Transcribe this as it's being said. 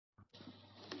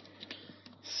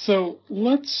So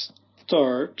let's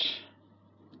start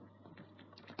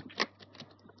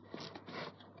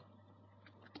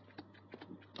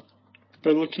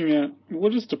by looking at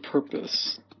what is the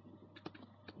purpose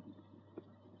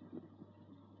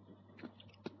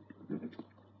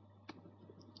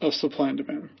of supply and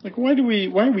demand. Like, why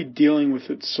are we dealing with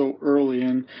it so early,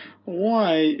 and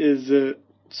why is it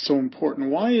so important?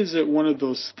 Why is it one of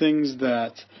those things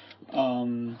that,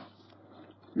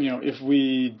 if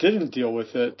we didn't deal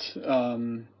with it,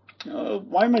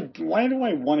 why do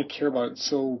I want to care about it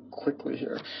so quickly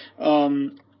here?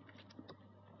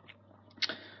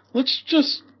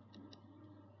 Let's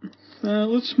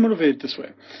motivate it this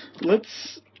way.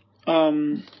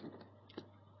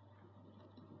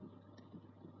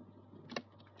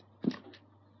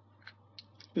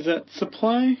 Is that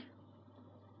supply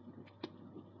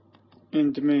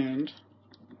and demand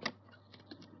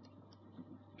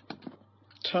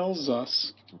tells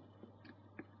us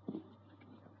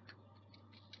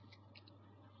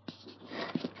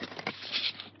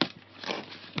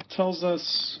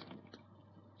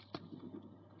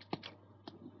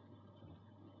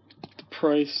the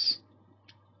price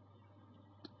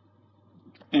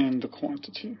and the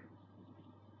quantity.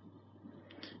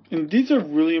 And these are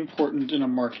really important in a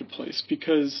marketplace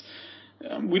because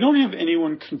we don't have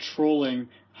anyone controlling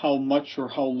how much or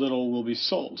how little will be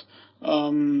sold.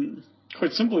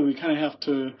 Quite simply, we kind of have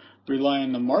to rely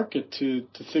on the market to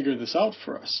figure this out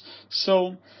for us.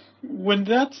 So when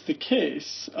that's the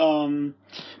case, we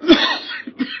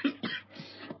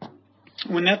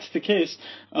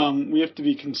have to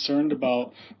be concerned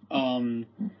about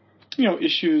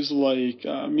issues like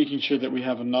making sure that we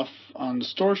have enough on the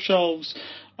store shelves,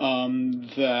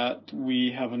 that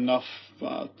we have enough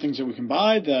things that we can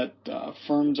buy, that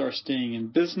firms are staying in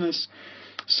business.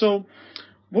 So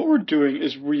what we're doing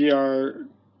is we are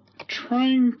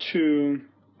trying to,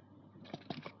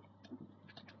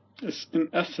 in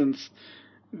essence,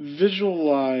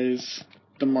 visualize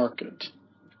the market.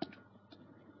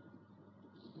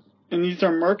 And these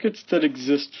are markets that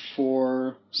exist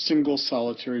for single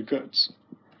solitary goods.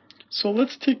 So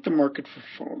let's take the market for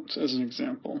phones as an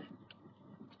example.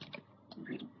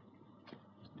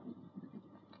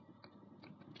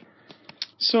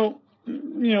 So,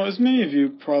 as many of you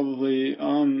probably,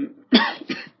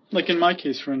 like in my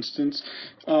case, for instance,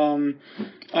 I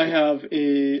have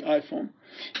a iPhone.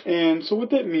 And so what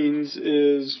that means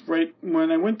is, right when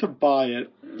I went to buy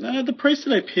it, the price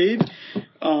that I paid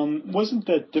wasn't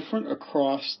that different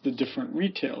across the different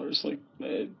retailers. Like,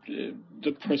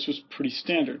 the price was pretty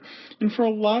standard. And for a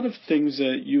lot of things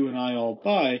that you and I all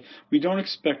buy, we don't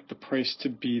expect the price to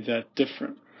be that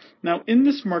different. Now, in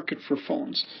this market for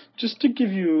phones, just to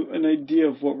give you an idea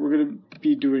of what we're going to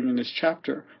be doing in this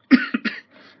chapter,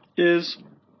 is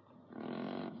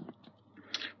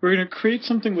we're going to create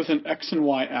something with an X and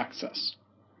Y axis.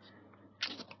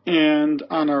 And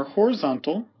on our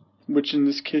horizontal, which in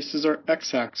this case is our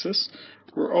X-axis,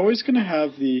 we're always going to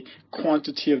have the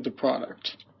quantity of the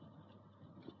product.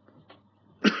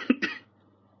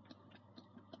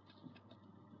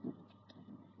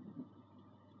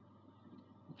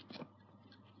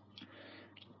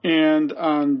 And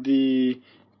on the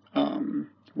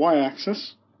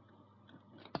Y-axis,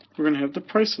 we're going to have the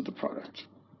price of the product.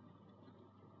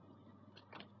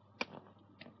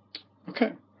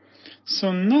 Okay,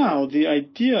 so now the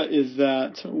idea is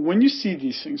that when you see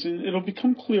these things, and it'll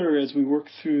become clearer as we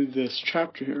work through this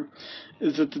chapter here,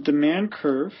 is that the demand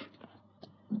curve,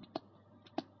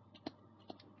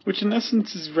 which in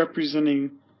essence is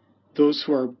representing those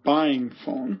who are buying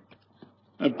phones.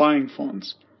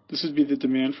 This would be the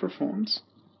demand for phones.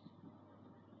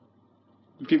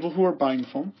 The people who are buying the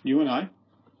phone, you and I.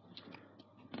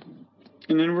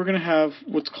 And then we're going to have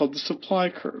what's called the supply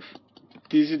curve.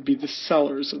 These would be the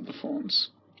sellers of the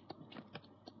phones.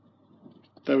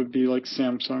 That would be like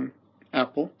Samsung,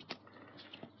 Apple.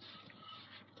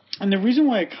 And the reason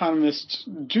why economists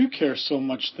do care so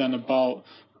much then about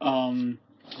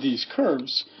these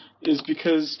curves is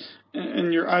because,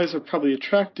 and your eyes are probably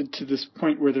attracted to this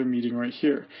point where they're meeting right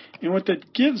here. And what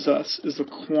that gives us is a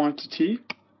quantity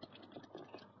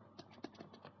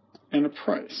and a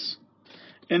price.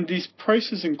 And these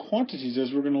prices and quantities,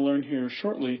 as we're going to learn here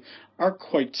shortly, are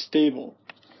quite stable.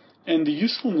 And the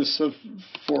usefulness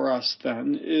for us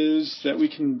then is that we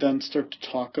can then start to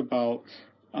talk about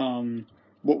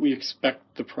what we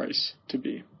expect the price to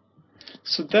be.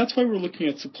 So that's why we're looking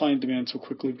at supply and demand so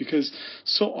quickly, because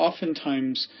so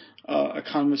oftentimes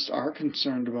economists are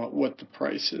concerned about what the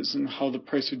price is and how the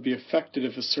price would be affected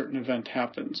if a certain event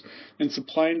happens. And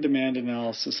supply and demand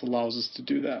analysis allows us to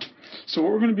do that. So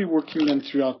what we're going to be working then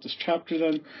throughout this chapter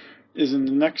then is in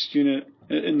the next unit,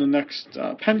 in the next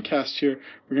pencast here,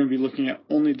 we're going to be looking at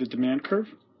only the demand curve.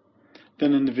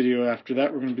 Then in the video after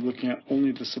that, we're going to be looking at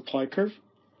only the supply curve.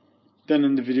 Then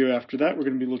in the video after that, we're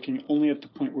going to be looking only at the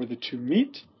point where the two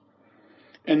meet.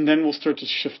 And then we'll start to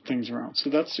shift things around. So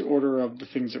that's the order of the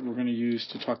things that we're going to use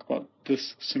to talk about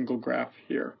this single graph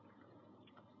here.